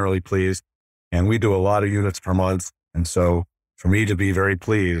extraordinarily pleased, and we do a lot of units per month. And so for me to be very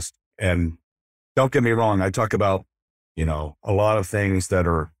pleased, and don't get me wrong, I talk about, a lot of things that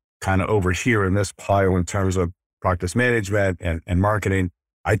are kind of over here in this pile in terms of practice management and marketing.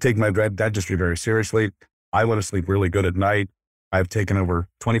 I take my dentistry very seriously. I want to sleep really good at night. I've taken over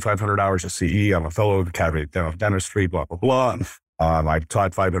 2,500 hours of CE. I'm a fellow of cavity dentistry, blah, blah, blah. I've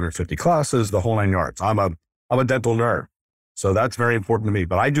taught 550 classes, the whole 9 yards. I'm a dental nerd. So that's very important to me.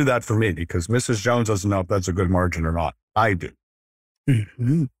 But I do that for me because Mrs. Jones doesn't know if that's a good margin or not. I do.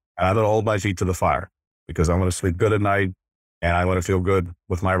 Mm-hmm. I have to hold my feet to the fire because I want to sleep good at night and I want to feel good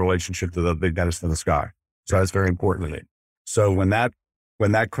with my relationship to the big dentist in the sky. So that's very important to me. So when that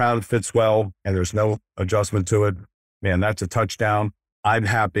crown fits well and there's no adjustment to it, man, that's a touchdown. I'm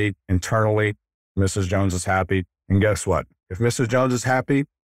happy internally. Mrs. Jones is happy. And guess what? If Mrs. Jones is happy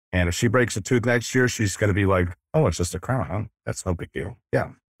and if she breaks a tooth next year, she's going to be like, oh, it's just a crown, huh? That's no big deal.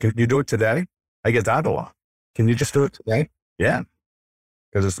 Yeah. Can you do it today? I get that a lot. Can you just do it today? Yeah.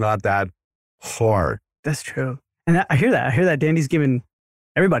 Because it's not that hard. That's true. And I hear that. I hear that Dandy's giving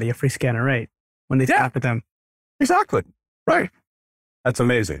everybody a free scanner, right? When they talk with them. Exactly. Right. That's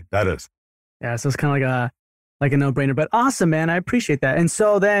amazing. That is. Yeah, so it's kind of like a no-brainer, but awesome, man. I appreciate that. And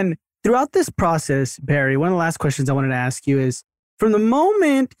so then throughout this process, Barry, one of the last questions I wanted to ask you is from the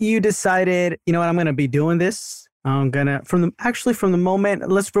moment you decided, you know what, I'm going to be doing this, from the moment,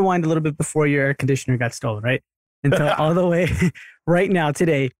 let's rewind a little bit before your air conditioner got stolen, right? Until all the way right now,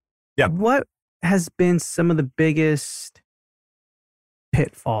 today. Yeah. What has been some of the biggest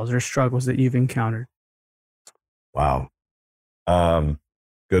pitfalls or struggles that you've encountered? Wow.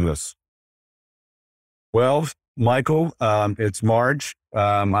 Goodness. Well, Michael, it's March.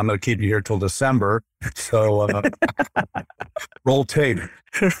 I'm going to keep you here till December. So roll tape.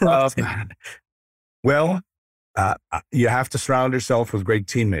 Well, you have to surround yourself with great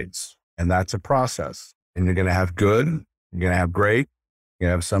teammates, and that's a process. And you're going to have good, you're going to have great, you're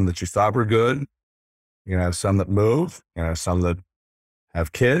going to have some that you thought were good, you're going to have some that move, you're going to have some that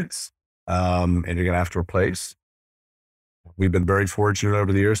have kids, and you're going to have to replace. We've been very fortunate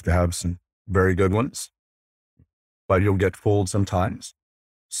over the years to have some very good ones, but you'll get fooled sometimes.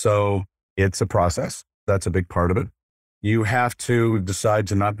 So it's a process. That's a big part of it. You have to decide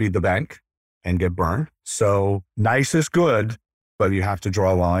to not be the bank and get burned. So nice is good, but you have to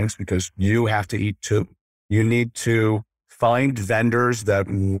draw lines because you have to eat too. You need to find vendors that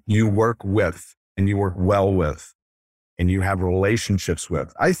you work with and you work well with and you have relationships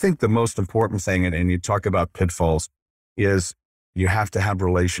with. I think the most important thing, and you talk about pitfalls, is you have to have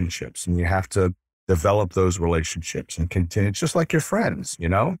relationships and you have to develop those relationships and continue. It's just like your friends, you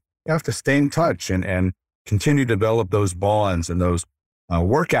know, you have to stay in touch and continue to develop those bonds and those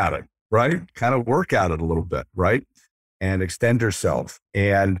work at it, right? Kind of work at it a little bit, right? And extend yourself.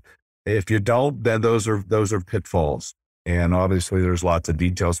 And if you don't, then those are pitfalls. And obviously there's lots of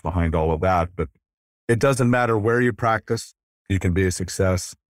details behind all of that, but it doesn't matter where you practice, you can be a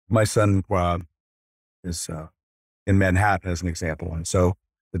success. My son is in Manhattan as an example. And so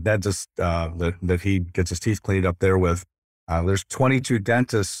the dentist that he gets his teeth cleaned up there with, there's 22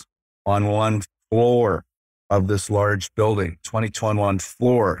 dentists on one floor of this large building, 22 on one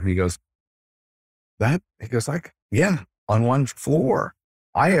floor. And he goes, yeah, on one floor.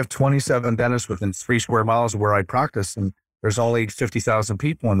 I have 27 dentists within 3 square miles of where I practice, and there's only 50,000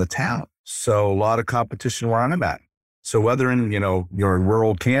 people in the town. So a lot of competition where I'm at. So whether you're in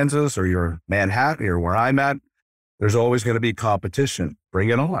rural Kansas or you're in Manhattan or where I'm at, there's always going to be competition. Bring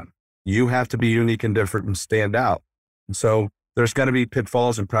it on. You have to be unique and different and stand out. And so there's going to be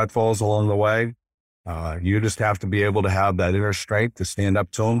pitfalls and pratfalls along the way. You just have to be able to have that inner strength to stand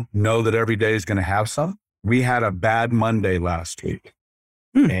up to them. Know that every day is going to have some. We had a bad Monday last week.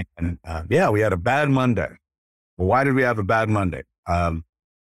 And we had a bad Monday. Well, why did we have a bad Monday? I'm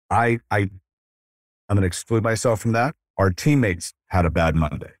going to exclude myself from that. Our teammates had a bad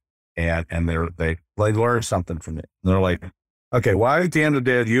Monday. And they learned something from it. And they're like, okay, why at the end of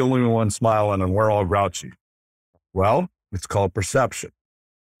the day, you only one smiling and we're all grouchy? Well, it's called perception.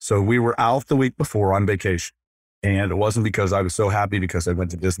 So we were out the week before on vacation. And it wasn't because I was so happy because I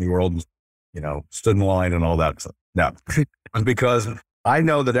went to Disney World and, stood in line and all that stuff. No, it was because I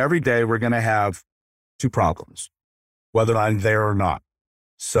know that every day we're going to have 2 problems, whether I'm there or not.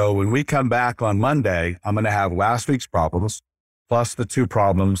 So when we come back on Monday, I'm going to have last week's problems plus the 2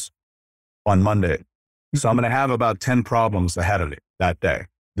 problems on Monday. So I'm going to have about 10 problems ahead of me that day.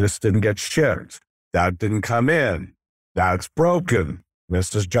 This didn't get shipped. That didn't come in. That's broken.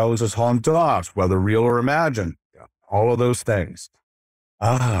 Mrs. Jones is haunted off, whether real or imagined. All of those things.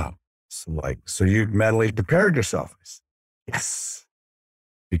 So you mentally prepared yourself. Yes.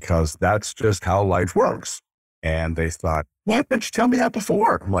 Because that's just how life works. And they thought, why didn't you tell me that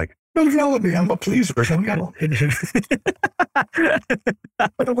before? I'm like, don't yell at me. I'm a pleaser. I'm a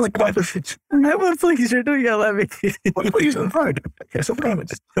pleaser. Don't yell at me. Please, I'm fine. Yes, I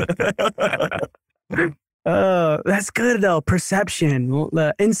promise. That's good though. Perception,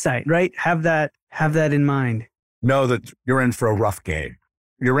 insight, right? Have that in mind. Know that you're in for a rough game.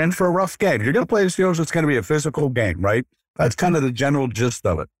 You're in for a rough game. You're going to play the Steelers. It's going to be a physical game, right? That's kind of the general gist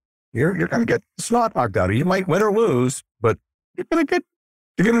of it. You're going to get the snot knocked out of you. You might win or lose, but you're going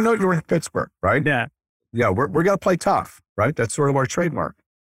to know you're in Pittsburgh, right? Yeah. Yeah. We're going to play tough, right? That's sort of our trademark.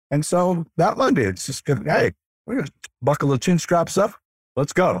 And so that Monday, it's just going to, hey, we're going to buckle the chin straps up.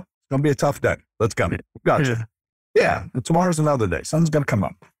 Let's go. It's going to be a tough day. Let's go. Gotcha. Yeah. And tomorrow's another day. Sun's going to come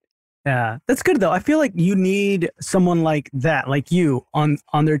up. Yeah. That's good though. I feel like you need someone like that, like you on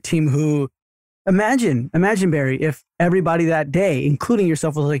their team who imagine Barry, if everybody that day, including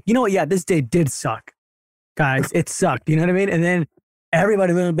yourself, was like, you know what? Yeah, this day did suck, guys. It sucked. You know what I mean? And then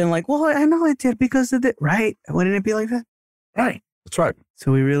everybody would have been like, well, I know it did because of it. Right. Wouldn't it be like that? Right. That's right.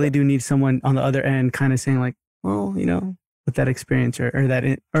 So we really do need someone on the other end kind of saying like, well, with that experience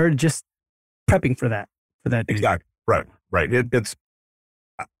or just prepping for that dude. Exactly. Right.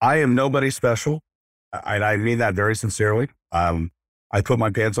 I am nobody special. And I mean that very sincerely. I put my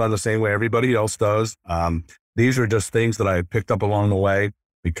pants on the same way everybody else does. These are just things that I picked up along the way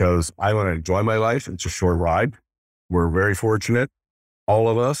because I want to enjoy my life. It's a short ride. We're very fortunate, all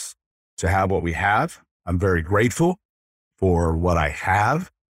of us, to have what we have. I'm very grateful for what I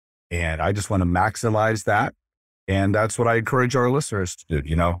have, and I just want to maximize that. And that's what I encourage our listeners to do.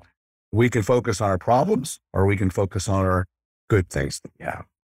 You know, we can focus on our problems or we can focus on our good things that we have.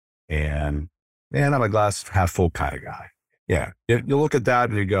 And man, I'm a glass half full kind of guy. Yeah. You look at that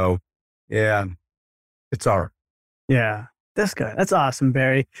and you go, yeah, it's all right. Yeah, that's good. That's awesome,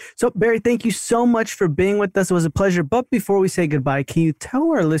 Barry. So, Barry, thank you so much for being with us. It was a pleasure. But before we say goodbye, can you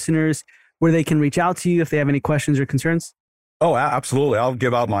tell our listeners where they can reach out to you if they have any questions or concerns? Oh, absolutely. I'll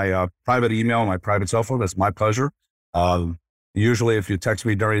give out my private email, my private cell phone. That's my pleasure. Usually, if you text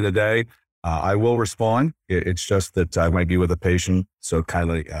me during the day, I will respond. It's just that I might be with a patient, so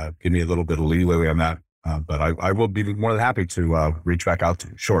kindly give me a little bit of leeway on that. But I will be more than happy to reach back out to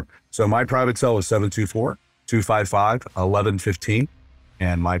you. Sure. So my private cell is 724-255-1115.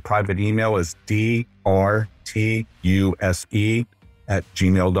 And my private email is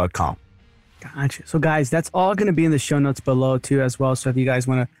drtuse@gmail.com. Gotcha. So guys, that's all going to be in the show notes below too as well. So if you guys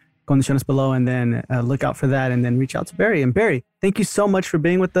want to go in the show notes below and then look out for that and then reach out to Barry. And Barry, thank you so much for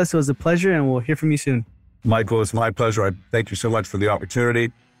being with us. It was a pleasure and we'll hear from you soon. Michael, it's my pleasure. I thank you so much for the opportunity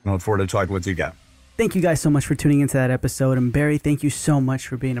and I look forward to talking with you again. Thank you guys so much for tuning into that episode. And Barry, thank you so much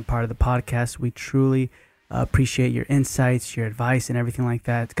for being a part of the podcast. We truly appreciate your insights, your advice, and everything like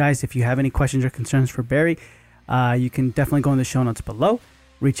that. Guys, if you have any questions or concerns for Barry, you can definitely go in the show notes below.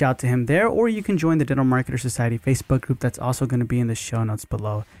 Reach out to him there, or you can join the Dental Marketer Society Facebook group. That's also going to be in the show notes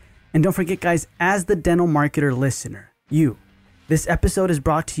below. And don't forget, guys, as the Dental Marketer listener, this episode is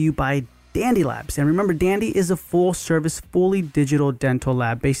brought to you by Dandy Labs. And remember, Dandy is a full-service, fully digital dental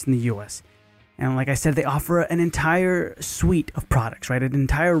lab based in the U.S. And like I said, they offer an entire suite of products, right? An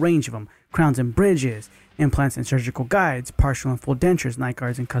entire range of them. Crowns and bridges, implants and surgical guides, partial and full dentures, night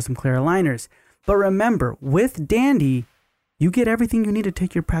guards, and custom clear aligners. But remember, with Dandy, you get everything you need to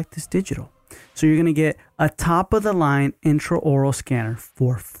take your practice digital. So you're going to get a top-of-the-line intraoral scanner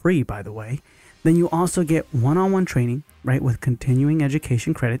for free, by the way. Then you also get one-on-one training, right, with continuing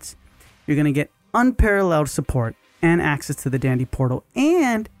education credits. You're going to get unparalleled support and access to the Dandy portal.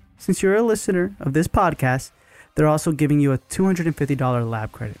 And since you're a listener of this podcast, they're also giving you a $250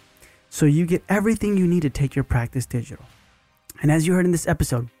 lab credit. So you get everything you need to take your practice digital. And as you heard in this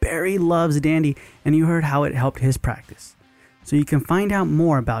episode, Barry loves Dandy, and you heard how it helped his practice. So you can find out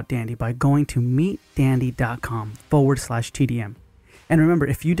more about Dandy by going to meetdandy.com/TDM. And remember,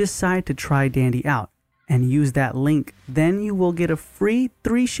 if you decide to try Dandy out and use that link, then you will get a free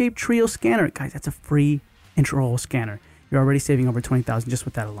 3-shape trio scanner. Guys, that's a free intraoral scanner. You're already saving over $20,000 just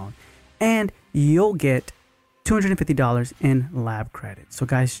with that alone. And you'll get $250 in lab credit. So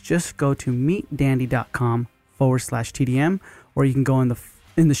guys, just go to meetdandy.com/TDM, or you can go in the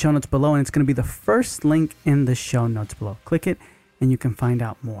show notes below, and it's going to be the first link in the show notes below. Click it and you can find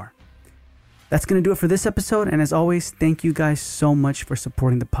out more. That's going to do it for this episode. And as always, thank you guys so much for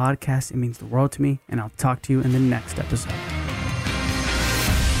supporting the podcast. It means the world to me, and I'll talk to you in the next episode.